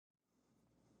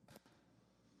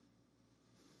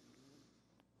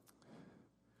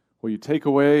Well, you take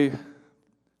away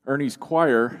Ernie's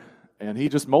choir, and he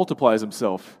just multiplies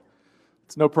himself.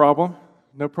 It's no problem.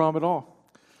 No problem at all.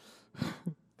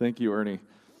 Thank you, Ernie.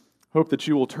 Hope that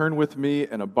you will turn with me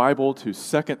in a Bible to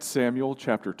 2 Samuel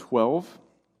chapter 12.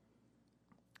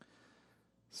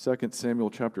 2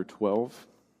 Samuel chapter 12.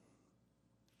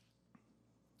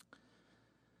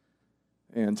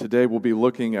 And today we'll be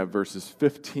looking at verses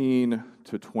 15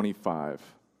 to 25.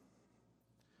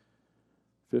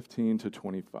 15 to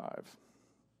 25.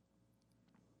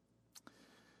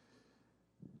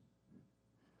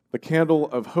 The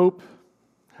candle of hope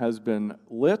has been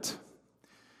lit,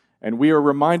 and we are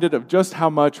reminded of just how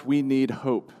much we need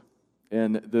hope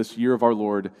in this year of our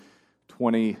Lord,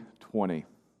 2020.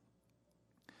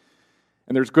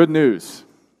 And there's good news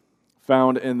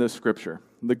found in this scripture.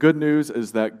 The good news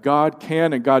is that God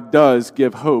can and God does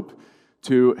give hope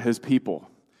to His people.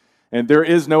 And there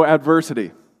is no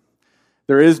adversity.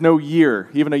 There is no year,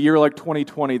 even a year like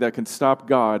 2020, that can stop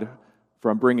God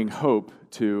from bringing hope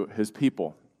to His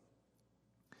people.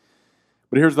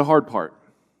 But here's the hard part.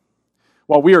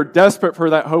 While we are desperate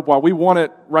for that hope, while we want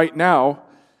it right now,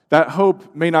 that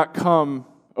hope may not come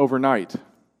overnight.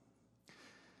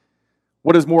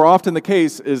 What is more often the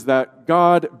case is that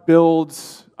God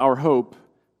builds our hope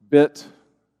bit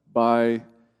by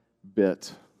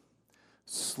bit,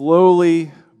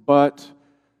 slowly but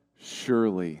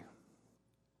surely.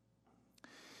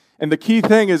 And the key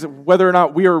thing is whether or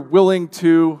not we are willing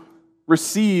to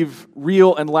receive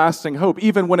real and lasting hope,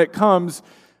 even when it comes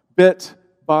bit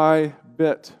by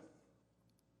bit.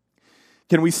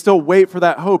 Can we still wait for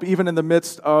that hope even in the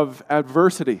midst of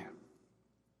adversity?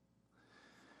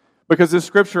 Because this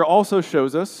scripture also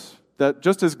shows us that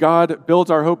just as God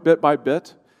builds our hope bit by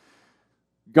bit,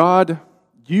 God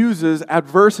uses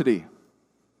adversity,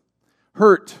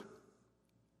 hurt,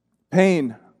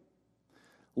 pain,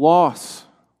 loss,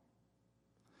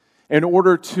 in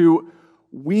order to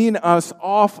wean us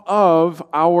off of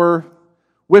our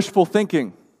wishful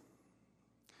thinking,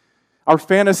 our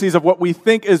fantasies of what we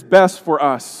think is best for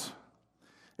us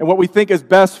and what we think is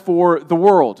best for the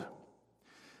world.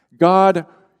 God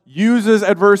uses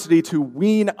adversity to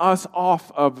wean us off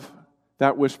of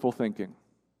that wishful thinking.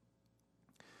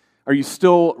 Are you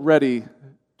still ready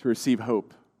to receive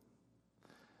hope?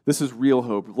 This is real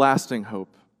hope, lasting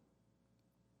hope.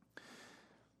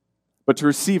 But to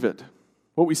receive it,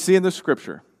 what we see in this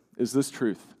scripture is this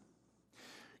truth.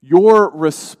 Your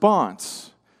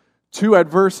response to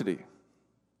adversity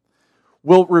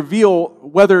will reveal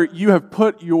whether you have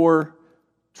put your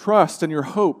trust and your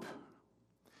hope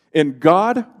in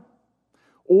God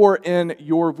or in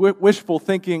your wishful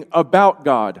thinking about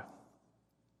God.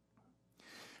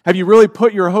 Have you really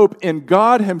put your hope in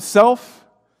God Himself,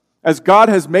 as God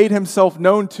has made Himself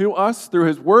known to us through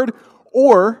His Word,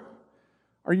 or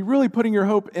are you really putting your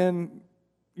hope in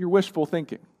your wishful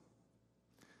thinking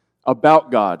about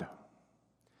God?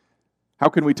 How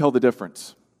can we tell the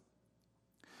difference?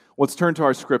 Let's turn to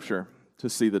our scripture to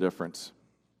see the difference.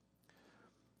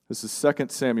 This is 2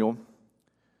 Samuel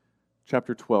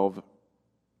chapter 12,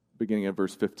 beginning at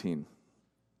verse 15.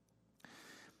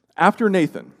 After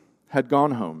Nathan had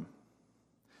gone home,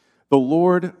 the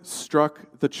Lord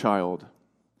struck the child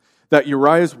that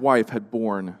Uriah's wife had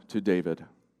borne to David,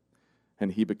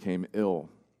 and he became ill.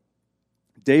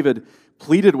 David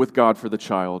pleaded with God for the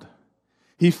child.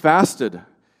 He fasted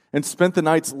and spent the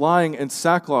nights lying in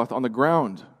sackcloth on the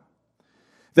ground.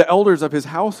 The elders of his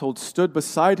household stood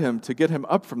beside him to get him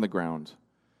up from the ground,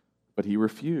 but he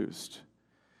refused,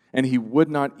 and he would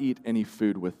not eat any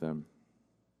food with them.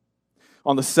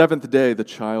 On the seventh day, the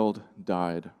child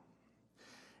died.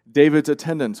 David's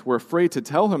attendants were afraid to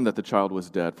tell him that the child was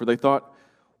dead, for they thought,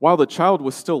 while the child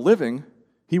was still living,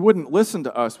 he wouldn't listen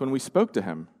to us when we spoke to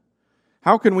him.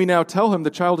 How can we now tell him the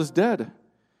child is dead?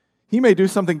 He may do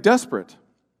something desperate.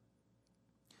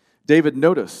 David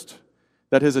noticed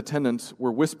that his attendants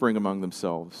were whispering among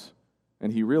themselves,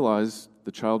 and he realized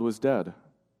the child was dead.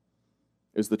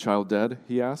 Is the child dead?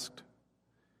 He asked.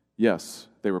 Yes,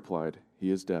 they replied,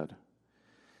 he is dead.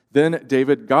 Then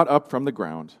David got up from the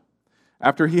ground.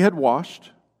 After he had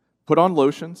washed, put on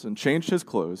lotions, and changed his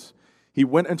clothes, he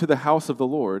went into the house of the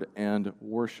Lord and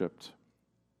worshipped.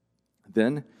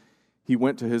 Then he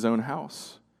went to his own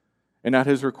house, and at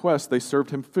his request they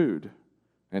served him food,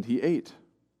 and he ate.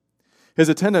 His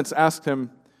attendants asked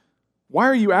him, "Why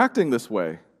are you acting this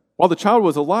way? While the child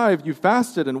was alive, you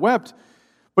fasted and wept,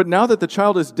 but now that the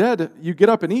child is dead, you get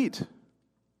up and eat."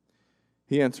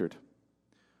 He answered,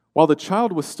 "While the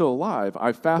child was still alive,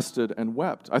 I fasted and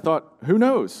wept. I thought, who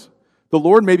knows? The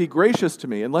Lord may be gracious to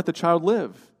me and let the child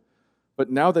live. But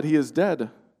now that he is dead,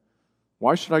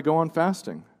 why should I go on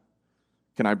fasting?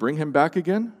 Can I bring him back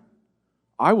again?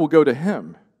 I will go to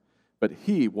him, but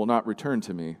he will not return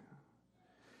to me."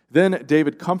 Then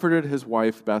David comforted his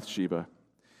wife Bathsheba,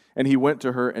 and he went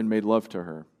to her and made love to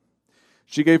her.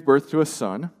 She gave birth to a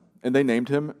son, and they named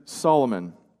him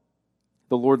Solomon.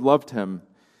 The Lord loved him,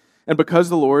 and because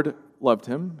the Lord loved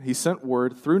him, he sent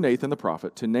word through Nathan the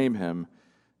prophet to name him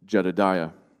Jedediah.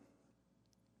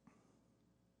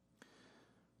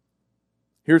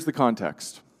 Here's the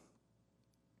context.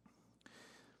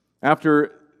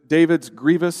 After David's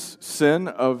grievous sin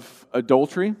of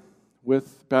adultery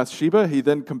with Bathsheba, he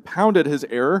then compounded his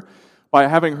error by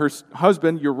having her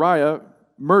husband Uriah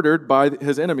murdered by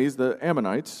his enemies, the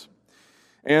Ammonites.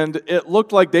 And it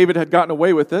looked like David had gotten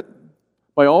away with it.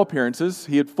 By all appearances,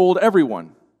 he had fooled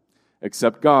everyone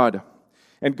except God.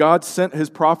 And God sent his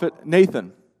prophet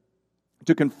Nathan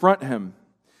to confront him.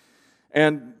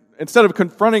 And instead of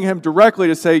confronting him directly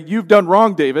to say, "You've done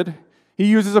wrong, David," he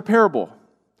uses a parable.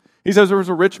 He says there was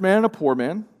a rich man and a poor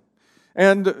man,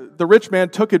 and the rich man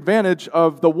took advantage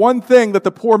of the one thing that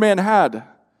the poor man had,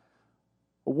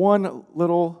 one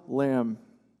little lamb.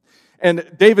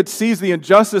 And David sees the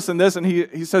injustice in this, and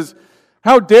he says,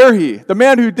 "How dare he? The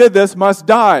man who did this must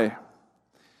die."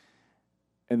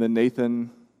 And then Nathan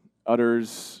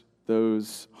utters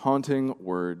those haunting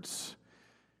words,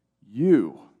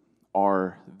 "You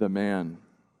are the man."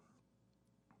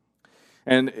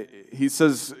 And he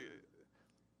says,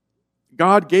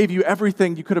 God gave you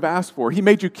everything you could have asked for. He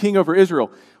made you king over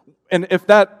Israel. And if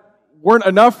that weren't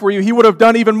enough for you, he would have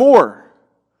done even more.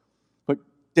 But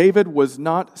David was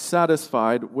not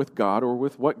satisfied with God or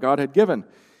with what God had given.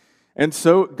 And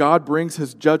so God brings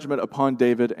his judgment upon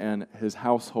David and his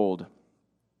household.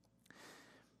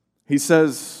 He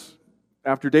says,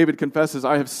 after David confesses,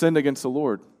 "I have sinned against the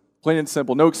Lord," plain and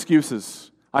simple, no excuses.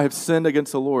 "I have sinned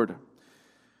against the Lord."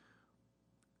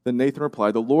 Then Nathan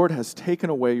replied, "The Lord has taken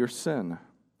away your sin.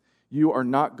 You are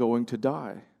not going to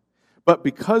die. But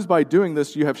because by doing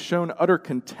this you have shown utter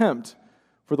contempt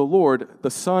for the Lord, the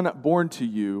son born to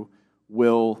you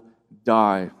will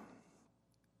die."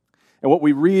 And what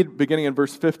we read beginning in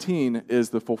verse 15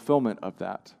 is the fulfillment of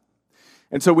that.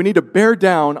 And so we need to bear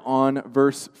down on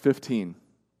verse 15.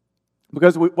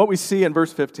 Because what we see in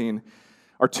verse 15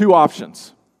 are two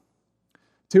options.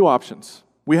 Two options.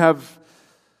 We have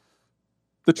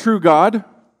the true God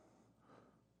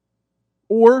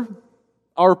or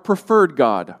our preferred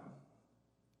God.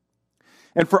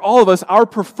 And for all of us, our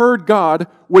preferred God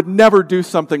would never do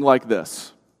something like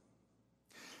this.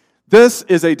 This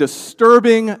is a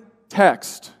disturbing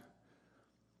text,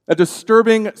 a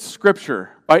disturbing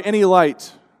scripture by any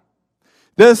light.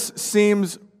 This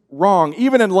seems wrong,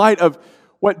 even in light of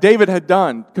what David had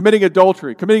done, committing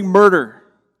adultery, committing murder.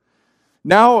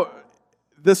 Now,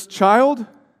 this child,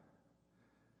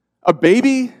 a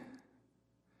baby,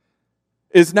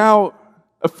 is now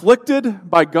afflicted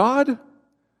by God?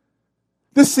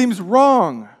 This seems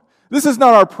wrong. This is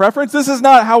not our preference. This is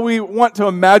not how we want to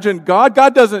imagine God.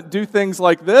 God doesn't do things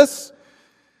like this.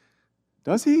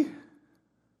 Does he?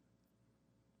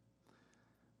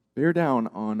 Bear down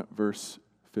on verse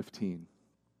 15.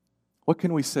 What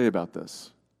can we say about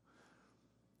this?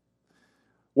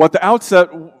 Well, at the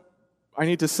outset, I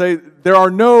need to say there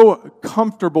are no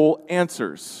comfortable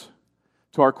answers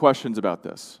to our questions about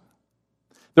this.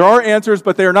 There are answers,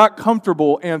 but they are not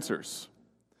comfortable answers.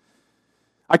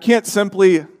 I can't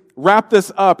simply wrap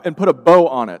this up and put a bow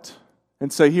on it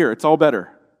and say, "Here, it's all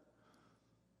better."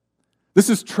 This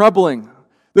is troubling.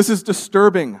 This is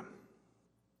disturbing.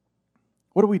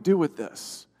 What do we do with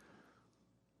this?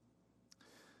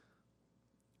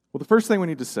 Well, the first thing we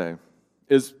need to say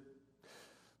is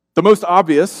the most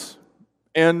obvious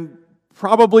and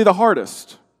probably the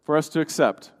hardest for us to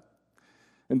accept.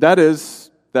 And that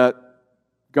is that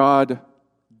God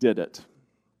did it.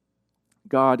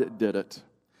 God did it.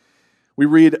 We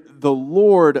read, "The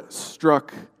Lord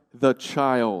struck the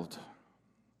child."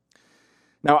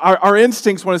 Now, our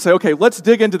instincts want to say, okay, let's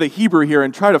dig into the Hebrew here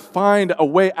and try to find a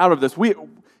way out of this.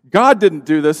 God didn't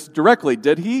do this directly,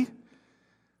 did he?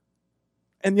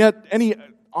 And yet, any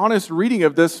honest reading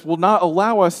of this will not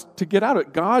allow us to get out of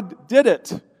it. God did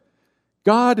it.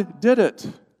 God did it.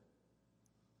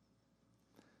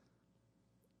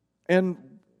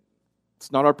 And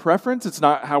it's not our preference. It's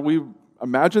not how we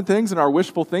imagine things in our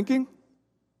wishful thinking.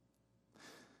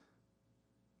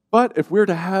 But if we're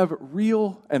to have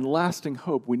real and lasting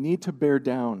hope, we need to bear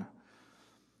down.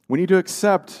 We need to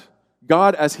accept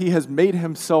God as he has made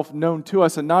himself known to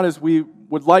us and not as we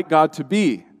would like God to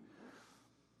be.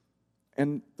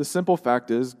 And the simple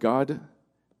fact is, God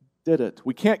did it.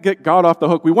 We can't get God off the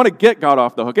hook. We want to get God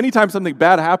off the hook. Anytime something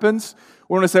bad happens,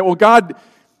 we want to say, well, God,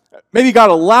 Maybe God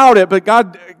allowed it, but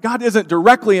God isn't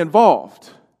directly involved.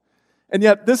 And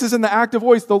yet, this is in the active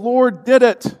voice. The Lord did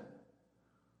it.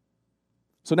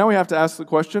 So now we have to ask the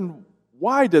question,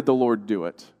 why did the Lord do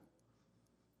it?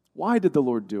 Why did the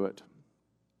Lord do it?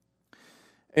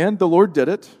 And the Lord did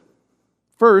it,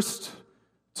 first,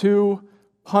 to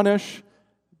punish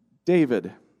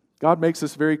David. God makes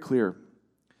this very clear.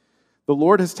 The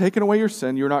Lord has taken away your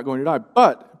sin, you're not going to die.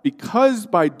 But because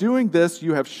by doing this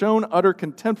you have shown utter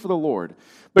contempt for the Lord,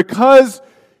 because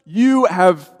you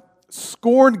have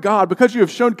scorned God, because you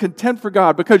have shown contempt for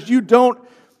God, because you don't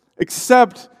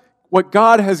accept what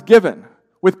God has given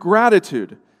with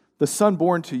gratitude, the son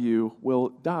born to you will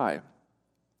die.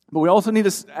 But we also need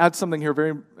to add something here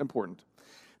very important.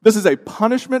 This is a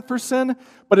punishment for sin,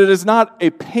 but it is not a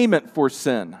payment for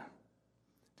sin. Do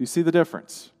you see the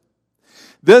difference?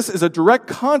 This is a direct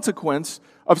consequence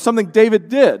of something David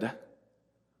did.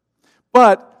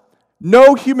 But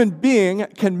no human being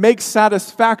can make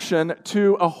satisfaction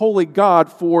to a holy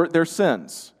God for their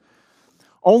sins.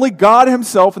 Only God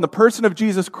himself in the person of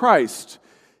Jesus Christ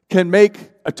can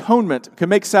make atonement, can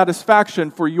make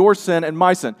satisfaction for your sin and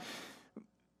my sin.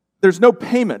 There's no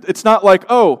payment. It's not like,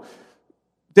 oh,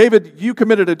 David, you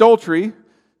committed adultery.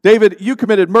 David, you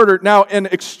committed murder. Now, in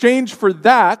exchange for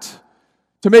that,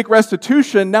 to make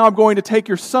restitution, now I'm going to take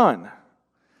your son.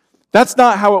 That's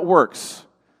not how it works.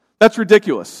 That's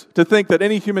ridiculous to think that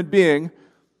any human being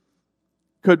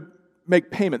could make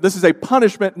payment. This is a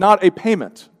punishment, not a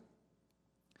payment.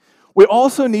 We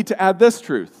also need to add this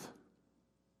truth,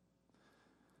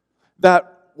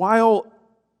 that while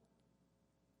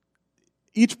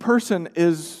each person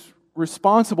is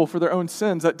responsible for their own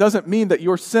sins, that doesn't mean that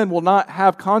your sin will not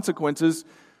have consequences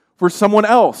for someone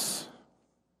else.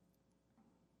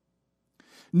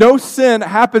 No sin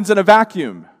happens in a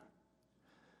vacuum.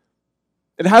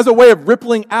 It has a way of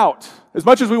rippling out. As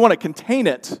much as we want to contain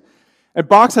it and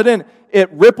box it in,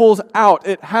 it ripples out.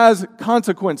 It has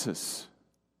consequences.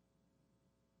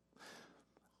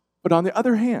 But on the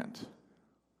other hand,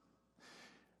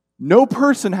 no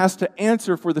person has to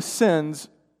answer for the sins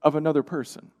of another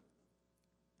person.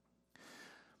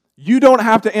 You don't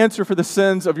have to answer for the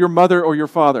sins of your mother or your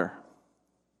father.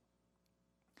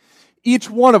 Each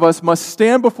one of us must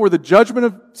stand before the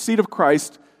judgment seat of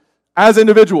Christ as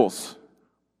individuals.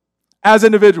 As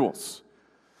individuals.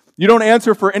 You don't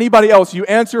answer for anybody else. You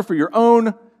answer for your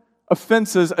own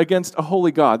offenses against a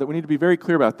holy God. That we need to be very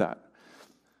clear about that.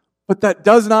 But that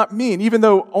does not mean, even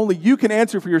though only you can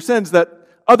answer for your sins, that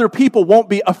other people won't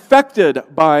be affected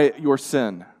by your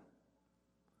sin.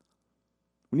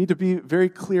 We need to be very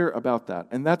clear about that.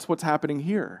 And that's what's happening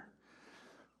here.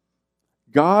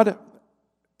 God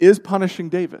is punishing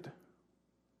David.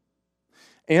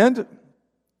 And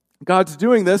God's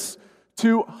doing this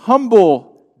to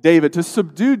humble David, to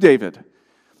subdue David.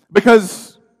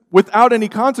 Because without any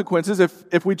consequences,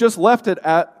 if we just left it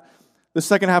at the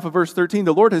second half of verse 13,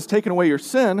 the Lord has taken away your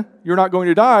sin, you're not going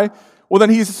to die, well then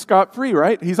he's scot-free,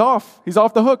 right? He's off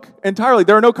the hook entirely.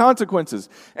 There are no consequences.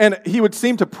 And he would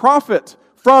seem to profit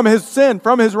from his sin,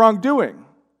 from his wrongdoing.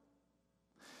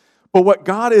 But what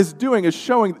God is doing is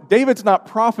showing David's not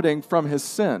profiting from his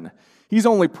sin. He's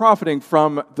only profiting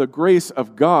from the grace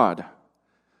of God.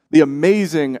 The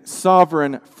amazing,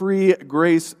 sovereign, free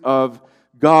grace of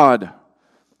God.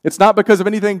 It's not because of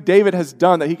anything David has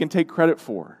done that he can take credit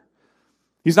for.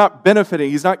 He's not benefiting,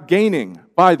 he's not gaining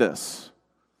by this.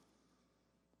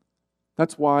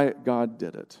 That's why God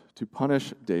did it, to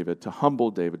punish David, to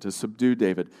humble David, to subdue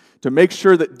David, to make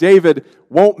sure that David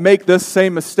won't make this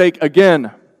same mistake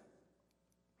again.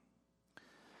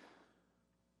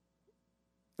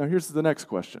 Now here's the next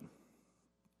question.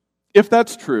 If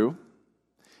that's true,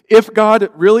 if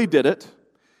God really did it,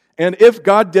 and if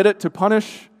God did it to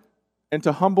punish and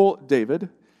to humble David,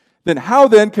 then how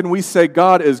then can we say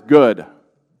God is good?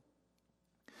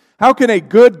 How can a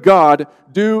good God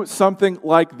do something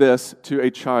like this to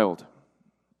a child?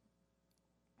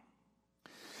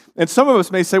 And some of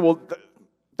us may say, well,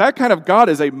 that kind of God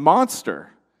is a monster.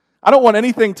 I don't want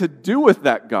anything to do with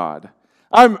that God.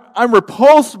 I'm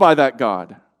repulsed by that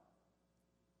God.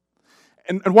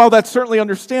 And while that's certainly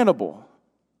understandable,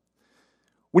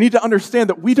 we need to understand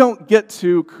that we don't get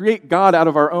to create God out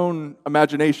of our own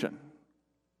imagination,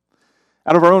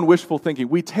 out of our own wishful thinking.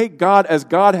 We take God as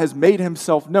God has made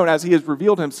himself known, as he has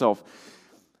revealed himself.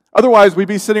 Otherwise, we'd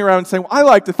be sitting around saying, well, I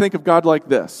like to think of God like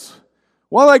this.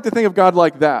 Well, I like to think of God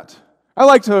like that. I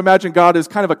like to imagine God as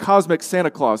kind of a cosmic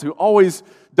Santa Claus who always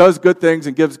does good things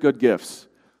and gives good gifts.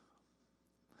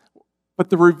 But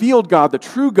the revealed God, the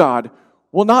true God,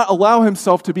 will not allow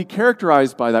himself to be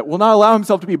characterized by that, will not allow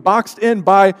himself to be boxed in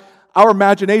by our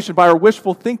imagination, by our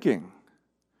wishful thinking.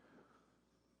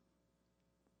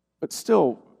 But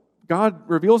still, God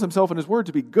reveals himself in his word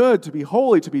to be good, to be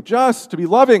holy, to be just, to be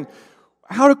loving.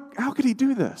 How could he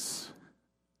do this?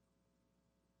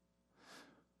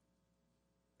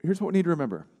 Here's what we need to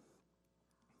remember.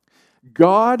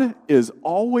 God is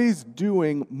always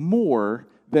doing more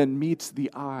than meets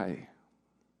the eye.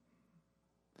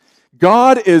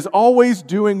 God is always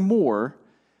doing more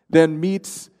than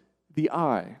meets the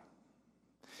eye.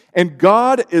 And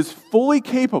God is fully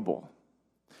capable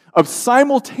of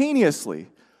simultaneously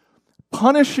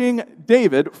punishing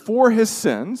David for his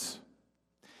sins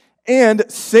and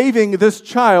saving this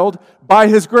child by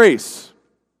his grace.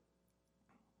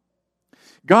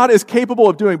 God is capable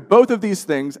of doing both of these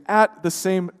things at the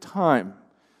same time.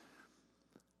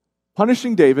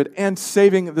 Punishing David and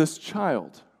saving this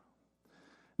child.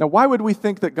 Now, why would we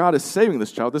think that God is saving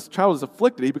this child? This child is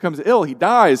afflicted. He becomes ill. He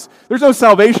dies. There's no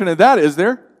salvation in that, is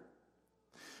there?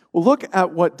 Well, look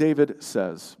at what David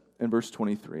says in verse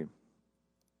 23.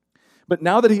 But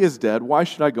now that he is dead, why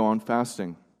should I go on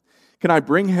fasting? Can I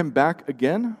bring him back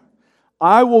again?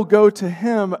 I will go to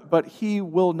him, but he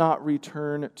will not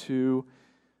return to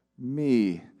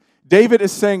me. David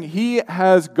is saying he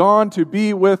has gone to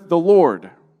be with the Lord.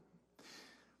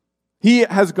 He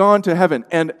has gone to heaven,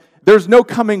 and there's no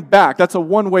coming back. That's a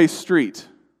one-way street.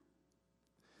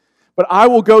 But I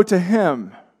will go to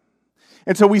him.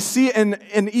 And so we see in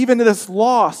even this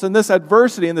loss and this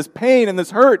adversity and this pain and this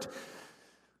hurt,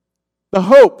 the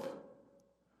hope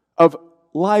of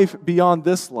life beyond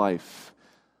this life,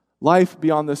 life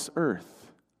beyond this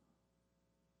earth.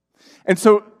 And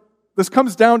so this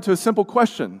comes down to a simple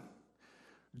question.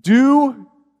 Do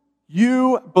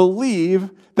you believe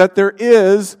that there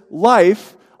is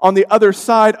life on the other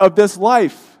side of this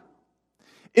life?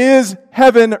 Is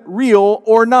heaven real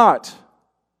or not?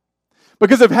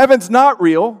 Because if heaven's not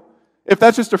real, if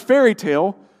that's just a fairy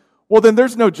tale, well then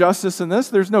there's no justice in this,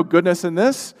 there's no goodness in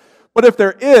this. But if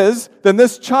there is, then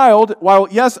this child, while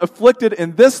yes, afflicted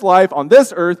in this life, on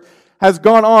this earth, has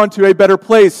gone on to a better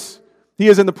place. He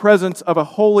is in the presence of a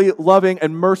holy, loving,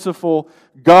 and merciful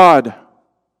God.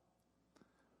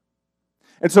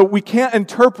 And so we can't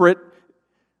interpret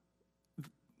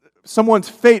someone's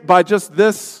fate by just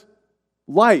this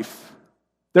life.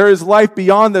 There is life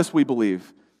beyond this, we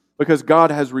believe, because God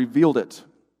has revealed it.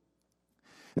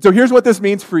 And so here's what this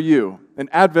means for you in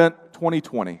Advent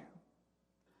 2020.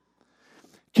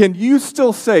 Can you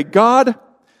still say, God,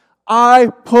 I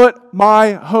put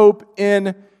my hope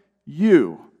in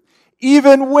you?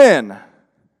 Even when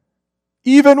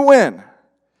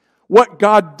what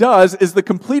God does is the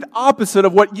complete opposite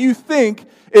of what you think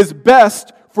is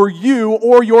best for you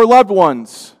or your loved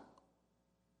ones.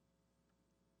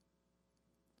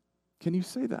 Can you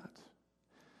say that?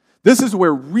 This is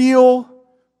where real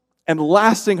and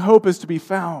lasting hope is to be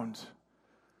found.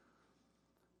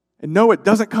 And no, it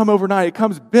doesn't come overnight. It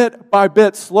comes bit by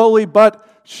bit, slowly but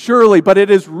surely, but it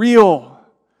is real.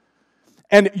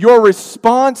 And your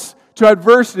response to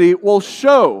adversity will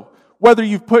show whether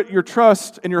you've put your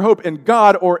trust and your hope in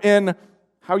God or in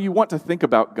how you want to think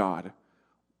about God,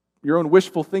 your own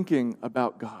wishful thinking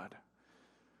about God.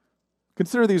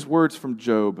 Consider these words from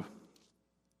Job.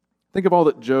 Think of all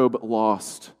that Job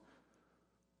lost.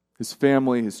 His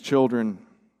family, his children,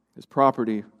 his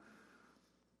property.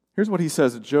 Here's what he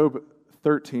says in Job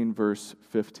 13, verse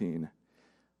 15.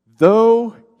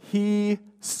 Though he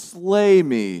slay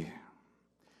me,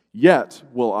 yet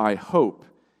will I hope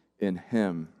in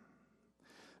him.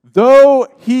 Though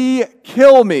he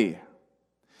kill me,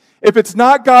 if it's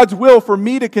not God's will for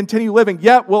me to continue living,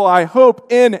 yet will I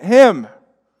hope in him.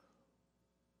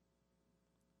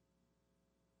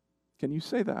 Can you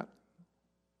say that?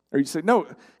 Or you say, no,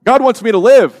 God wants me to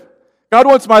live. God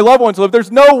wants my loved ones to live.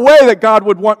 There's no way that God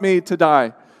would want me to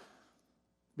die.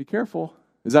 Be careful.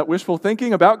 Is that wishful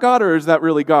thinking about God, or is that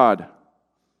really God?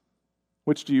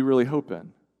 Which do you really hope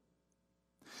in?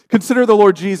 Consider the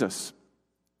Lord Jesus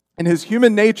in his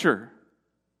human nature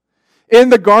in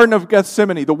the Garden of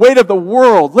Gethsemane, the weight of the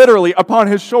world literally upon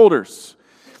his shoulders.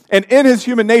 And in his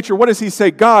human nature, what does he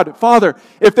say? God, Father,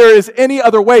 if there is any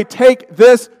other way, take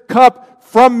this cup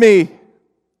from me.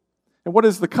 And what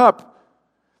is the cup?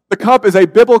 The cup is a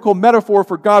biblical metaphor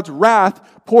for God's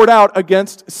wrath poured out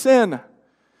against sin.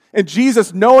 And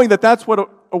Jesus, knowing that that's what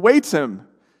awaits him,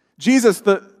 Jesus,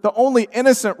 the only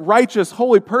innocent, righteous,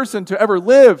 holy person to ever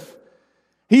live,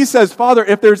 he says, Father,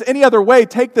 if there's any other way,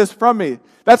 take this from me.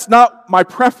 That's not my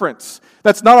preference.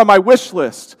 That's not on my wish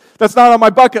list. That's not on my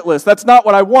bucket list. That's not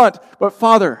what I want. But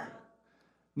Father,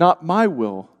 not my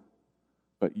will,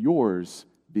 but yours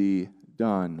be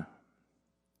done.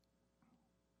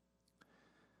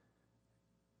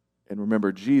 And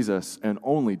remember, Jesus and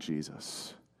only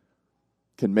Jesus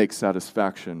can make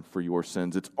satisfaction for your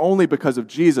sins. It's only because of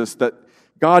Jesus that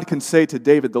God can say to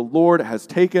David, the Lord has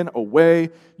taken away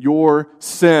your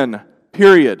sin,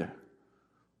 period.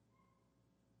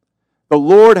 The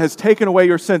Lord has taken away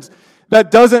your sins. That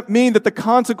doesn't mean that the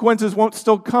consequences won't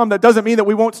still come. That doesn't mean that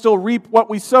we won't still reap what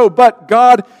we sow. But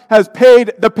God has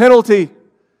paid the penalty,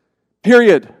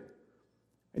 period.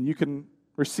 And you can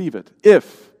receive it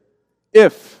if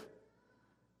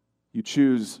you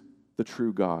choose the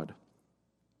true God.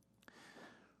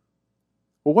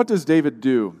 Well, what does David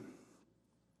do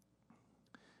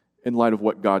in light of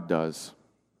what God does?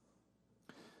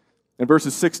 In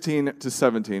verses 16 to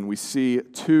 17, we see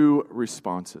two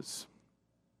responses.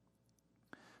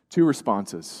 Two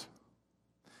responses.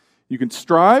 You can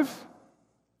strive,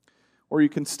 or you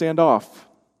can stand off.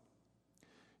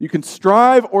 You can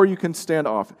strive, or you can stand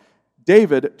off.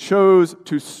 David chose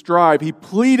to strive. He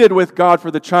pleaded with God for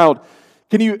the child.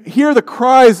 Can you hear the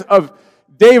cries of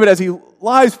David as he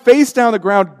lies face down on the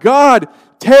ground? God,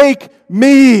 take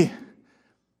me.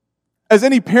 As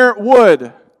any parent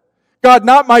would. God,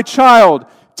 not my child.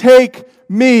 Take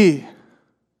me.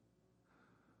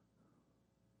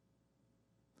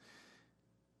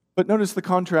 But notice the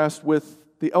contrast with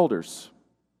the elders.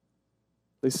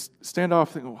 They stand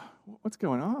off thinking, what's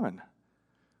going on?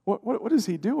 What is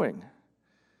he doing?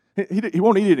 He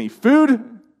won't eat any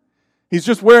food. He's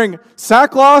just wearing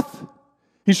sackcloth.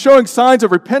 He's showing signs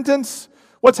of repentance.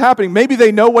 What's happening? Maybe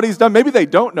they know what he's done. Maybe they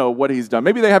don't know what he's done.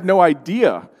 Maybe they have no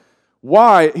idea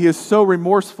why he is so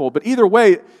remorseful. But either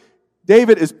way,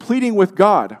 David is pleading with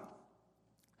God.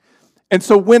 And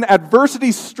so when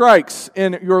adversity strikes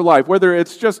in your life, whether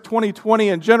it's just 2020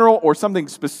 in general or something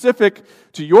specific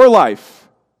to your life,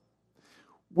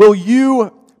 will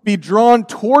you be drawn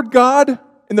toward God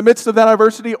in the midst of that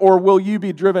adversity, or will you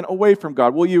be driven away from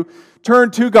God? Will you turn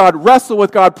to God, wrestle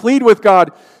with God, plead with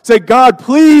God, say, God,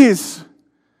 please?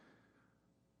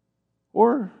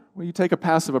 Or will you take a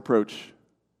passive approach?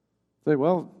 Say,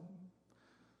 well,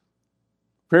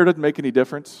 prayer doesn't make any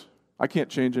difference. I can't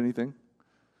change anything.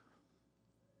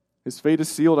 His fate is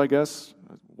sealed, I guess.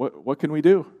 What can we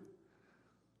do?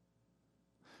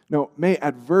 No, may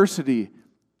adversity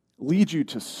lead you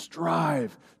to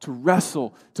strive, to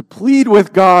wrestle, to plead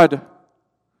with God.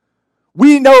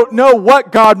 We don't know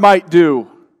what God might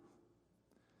do.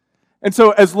 And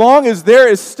so as long as there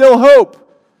is still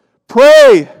hope,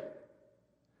 pray.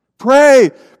 Pray.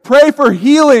 Pray for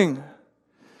healing.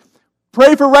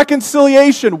 Pray for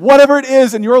reconciliation. Whatever it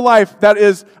is in your life that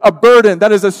is a burden,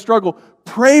 that is a struggle,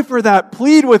 pray for that.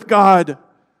 Plead with God.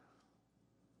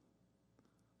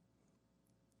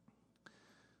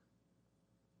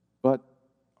 But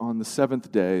on the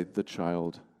seventh day, the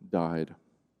child died.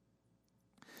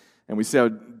 And we see how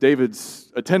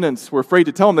David's attendants were afraid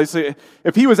to tell him. They say,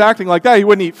 if he was acting like that, he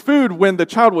wouldn't eat food when the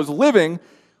child was living.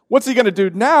 What's he going to do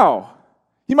now?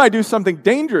 He might do something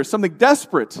dangerous, something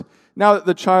desperate, now that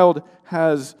the child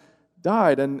has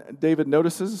died. And David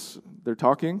notices they're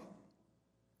talking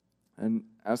and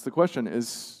asks the question,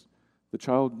 is the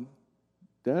child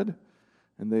dead?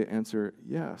 And they answer,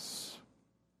 yes.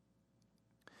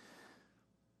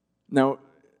 Now,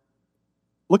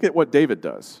 look at what David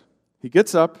does. He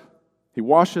gets up, he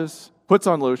washes, puts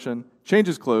on lotion,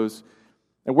 changes clothes,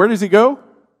 and where does he go?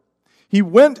 He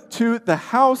went to the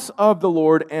house of the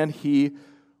Lord and he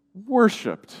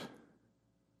worshiped.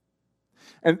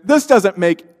 And this doesn't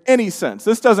make any sense.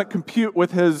 This doesn't compute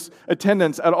with his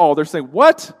attendants at all. They're saying,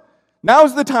 what?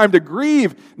 Now's the time to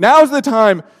grieve. Now's the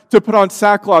time to put on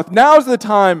sackcloth. Now's the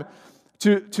time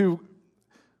to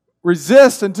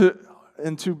resist and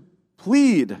to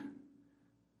plead.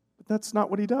 But that's not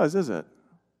what he does, is it?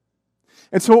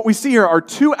 And so what we see here are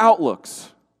two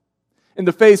outlooks in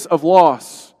the face of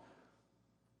loss,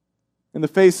 in the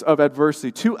face of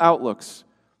adversity. Two outlooks: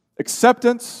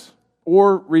 acceptance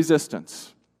or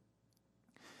resistance.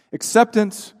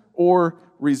 Acceptance or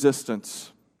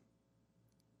resistance.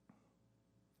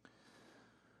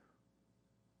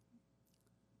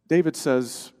 David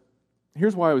says,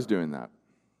 here's why I was doing that.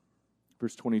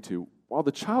 Verse 22, while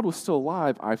the child was still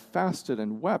alive, I fasted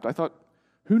and wept. I thought,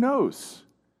 who knows?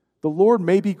 The Lord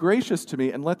may be gracious to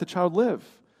me and let the child live.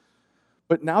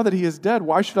 But now that he is dead,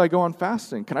 why should I go on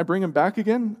fasting? Can I bring him back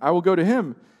again? I will go to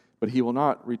him, but he will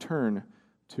not return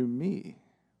to me.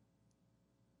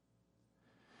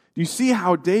 Do you see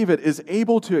how David is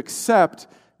able to accept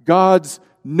God's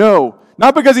no?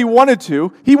 Not because he wanted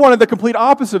to. He wanted the complete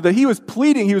opposite, that he was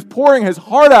pleading, he was pouring his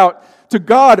heart out to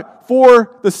God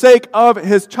for the sake of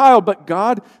his child, but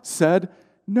God said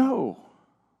no.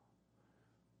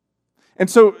 And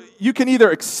so you can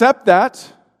either accept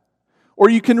that Or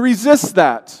you can resist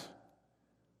that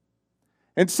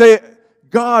and say,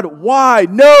 God, why?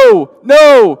 No,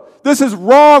 no, this is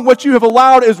wrong. What you have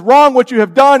allowed is wrong. What you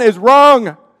have done is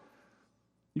wrong.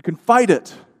 You can fight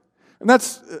it. And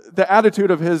that's the attitude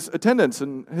of his attendants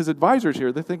and his advisors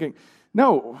here. They're thinking,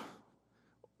 no,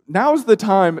 now's the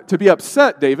time to be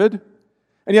upset, David.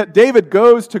 And yet David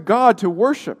goes to God to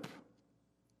worship.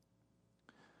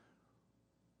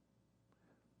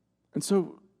 And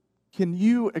so, can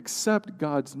you accept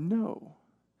God's no?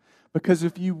 Because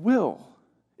if you will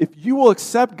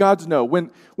accept God's no,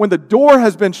 when the door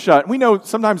has been shut, and we know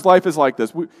sometimes life is like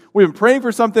this. We've been praying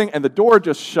for something and the door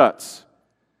just shuts.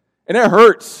 And it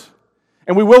hurts.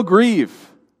 And we will grieve.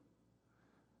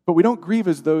 But we don't grieve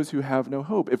as those who have no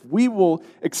hope. If we will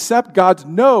accept God's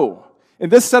no in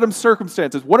this set of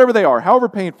circumstances, whatever they are, however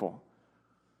painful,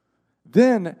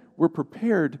 then we're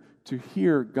prepared to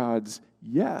hear God's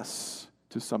yes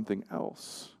to something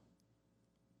else.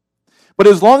 But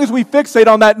as long as we fixate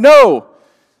on that no,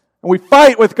 and we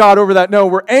fight with God over that no,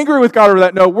 we're angry with God over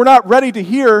that no, we're not ready to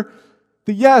hear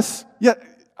the yes. Yeah,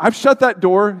 I've shut that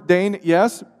door, Dane,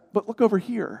 yes, but look over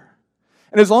here.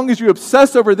 And as long as you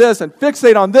obsess over this and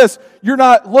fixate on this, you're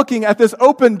not looking at this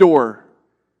open door.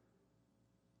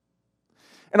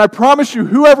 And I promise you,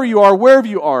 whoever you are, wherever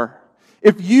you are,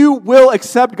 if you will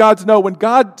accept God's no, when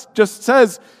God just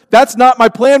says, that's not my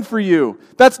plan for you,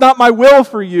 that's not my will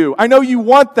for you, I know you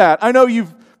want that, I know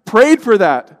you've prayed for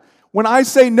that. When I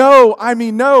say no, I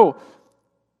mean no.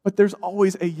 But there's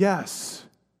always a yes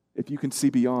if you can see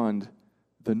beyond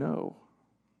the no.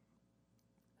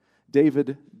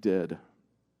 David did.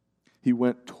 He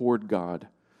went toward God.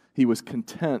 He was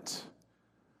content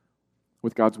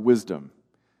with God's wisdom.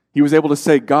 He was able to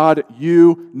say, God,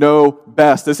 you know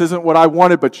best. This isn't what I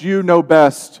wanted, but you know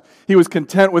best. He was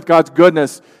content with God's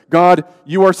goodness. God,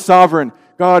 you are sovereign.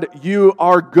 God, you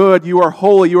are good. You are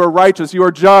holy. You are righteous. You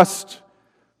are just.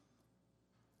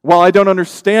 While I don't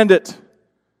understand it,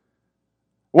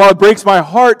 while it breaks my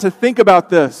heart to think about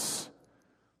this,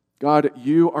 God,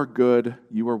 you are good.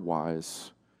 You are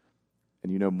wise.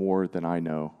 And you know more than I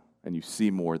know. And you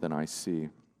see more than I see.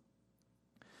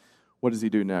 What does he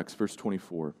do next? Verse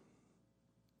 24.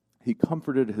 He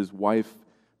comforted his wife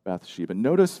Bathsheba.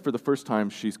 Notice for the first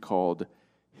time she's called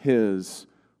his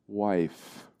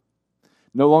wife.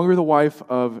 No longer the wife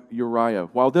of Uriah.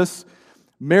 While this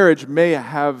marriage may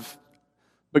have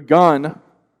begun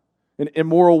in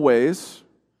immoral ways,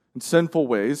 in sinful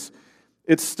ways,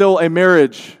 it's still a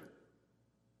marriage.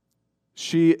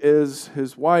 She is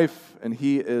his wife and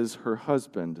he is her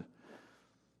husband.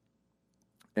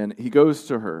 And he goes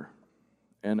to her.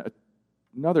 And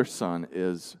another son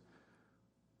is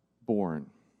born,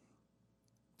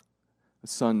 a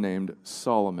son named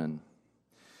Solomon.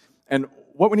 And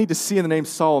what we need to see in the name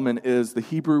Solomon is the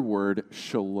Hebrew word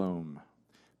shalom,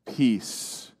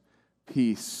 peace,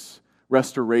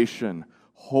 restoration,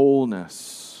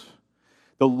 wholeness.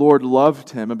 The Lord loved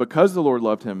him, and because the Lord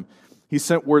loved him, he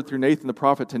sent word through Nathan the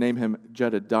prophet to name him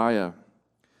Jedediah,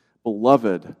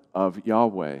 beloved of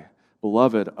Yahweh,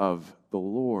 beloved of the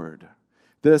Lord.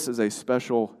 This is a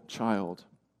special child.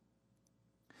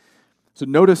 So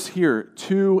notice here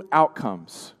two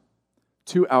outcomes.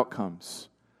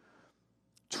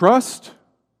 Trust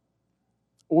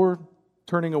or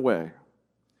turning away.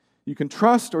 You can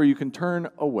trust or you can turn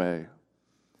away.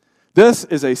 This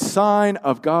is a sign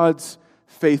of God's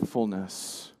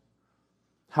faithfulness.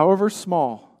 However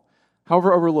small,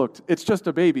 however overlooked, it's just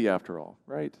a baby after all,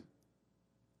 right?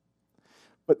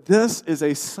 But this is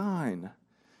a sign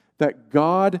that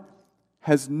God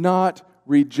has not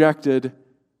rejected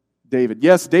David.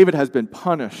 Yes, David has been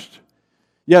punished.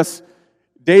 Yes,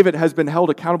 David has been held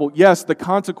accountable. Yes, the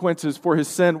consequences for his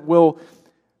sin will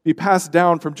be passed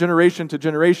down from generation to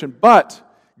generation. But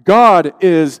God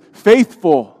is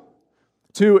faithful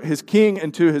to his king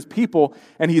and to his people,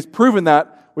 and he's proven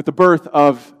that with the birth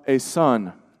of a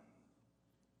son.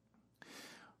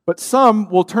 But some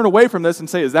will turn away from this and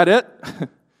say, is that it?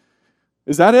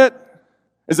 Is that it?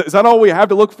 Is that all we have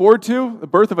to look forward to, the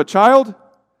birth of a child?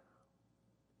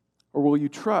 Or will you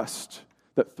trust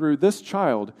that through this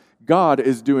child, God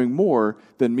is doing more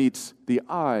than meets the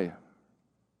eye?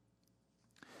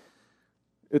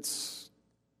 It's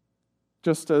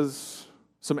just as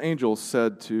some angels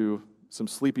said to some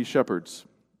sleepy shepherds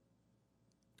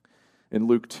in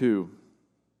Luke 2,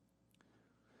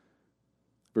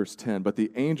 verse 10. But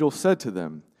the angel said to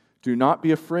them, do not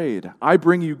be afraid. I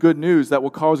bring you good news that will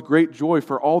cause great joy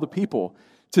for all the people.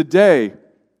 Today,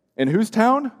 in whose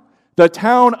town? The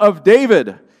town of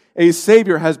David. A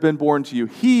Savior has been born to you.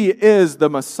 He is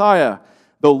the Messiah,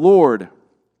 the Lord.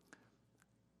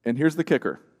 And here's the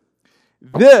kicker.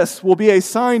 This will be a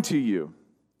sign to you.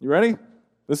 You ready?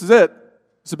 This is it.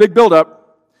 It's a big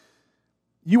buildup.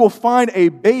 You will find a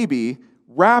baby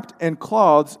wrapped in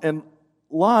cloths and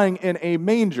lying in a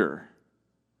manger.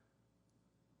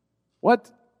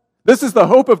 What? This is the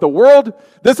hope of the world?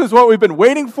 This is what we've been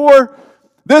waiting for?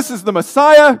 This is the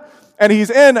Messiah, and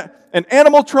he's in an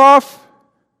animal trough?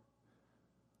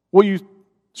 Will you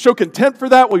show contempt for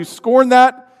that? Will you scorn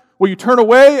that? Will you turn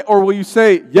away? Or will you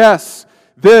say, yes,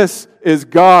 this is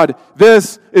God.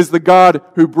 This is the God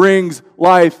who brings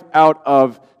life out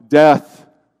of death.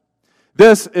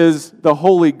 This is the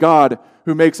holy God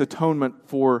who makes atonement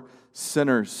for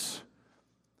sinners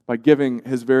by giving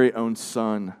his very own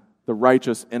Son, the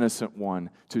righteous, innocent one,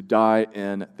 to die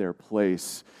in their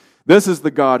place. This is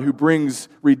the God who brings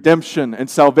redemption and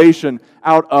salvation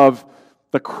out of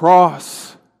the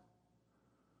cross.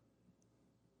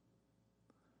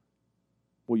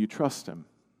 Will you trust him?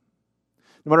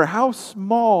 No matter how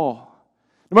small,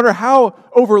 no matter how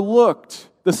overlooked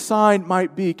the sign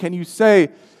might be, can you say,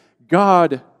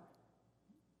 God,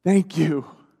 thank you.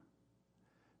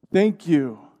 Thank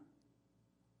you.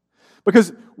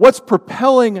 Because what's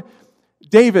propelling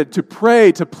David to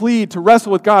pray, to plead, to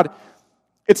wrestle with God,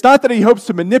 it's not that he hopes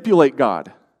to manipulate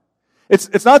God.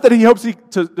 It's not that he hopes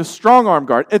to strong-arm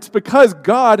God. It's because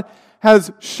God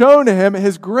has shown him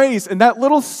his grace, and that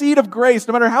little seed of grace,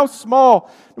 no matter how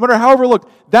small, no matter how overlooked,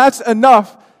 that's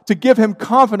enough to give him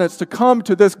confidence to come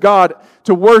to this God,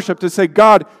 to worship, to say,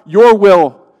 God, your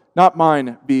will, not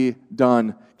mine, be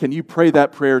done. Can you pray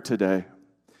that prayer today?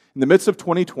 In the midst of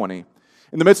 2020,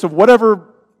 in the midst of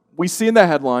whatever we see in the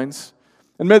headlines,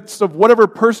 in the midst of whatever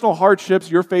personal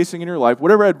hardships you're facing in your life,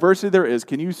 whatever adversity there is,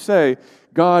 can you say,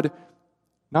 God,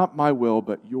 not my will,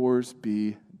 but yours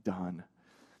be done?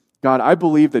 God, I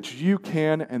believe that you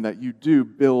can and that you do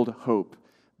build hope,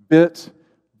 bit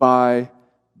by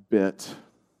bit.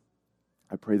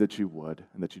 I pray that you would,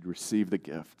 and that you'd receive the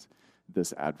gift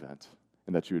this Advent,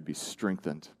 and that you would be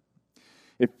strengthened.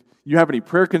 If you have any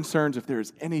prayer concerns, if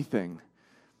there's anything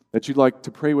that you'd like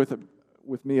to pray with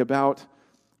me about,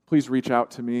 please reach out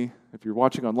to me. If you're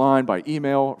watching online, by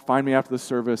email, find me after the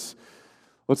service.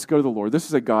 Let's go to the Lord. This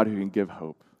is a God who can give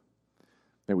hope.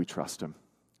 May we trust him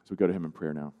as we go to him in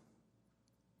prayer now.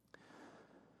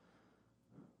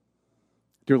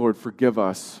 Dear Lord, forgive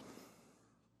us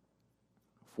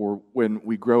for when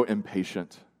we grow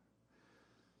impatient,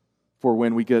 for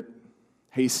when we get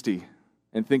hasty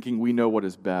and thinking we know what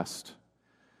is best.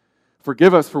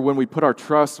 Forgive us for when we put our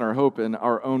trust and our hope in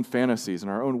our own fantasies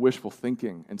and our own wishful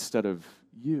thinking instead of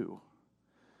you.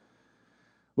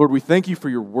 Lord, we thank you for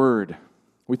your word.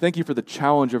 We thank you for the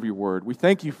challenge of your word. We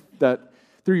thank you that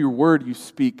through your word you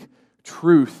speak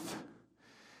truth,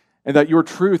 and that your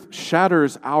truth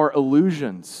shatters our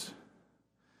illusions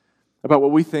about what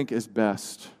we think is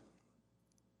best.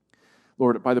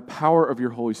 Lord, by the power of your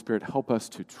Holy Spirit, help us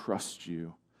to trust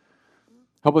you.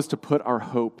 Help us to put our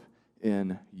hope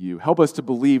in you. Help us to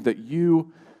believe that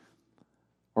you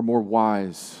are more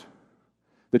wise,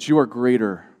 that you are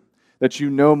greater, that you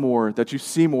know more, that you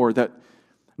see more, that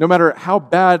no matter how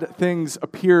bad things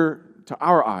appear to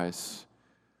our eyes,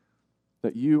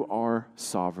 that you are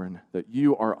sovereign, that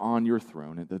you are on your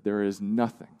throne, and that there is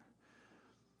nothing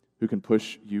who can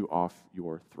push you off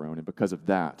your throne. And because of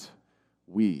that,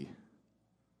 we,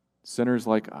 sinners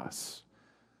like us,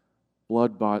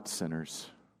 blood-bought sinners,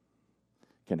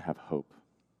 can have hope.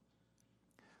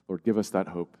 Lord, give us that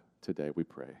hope today, we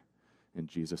pray. In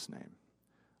Jesus' name,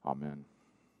 amen.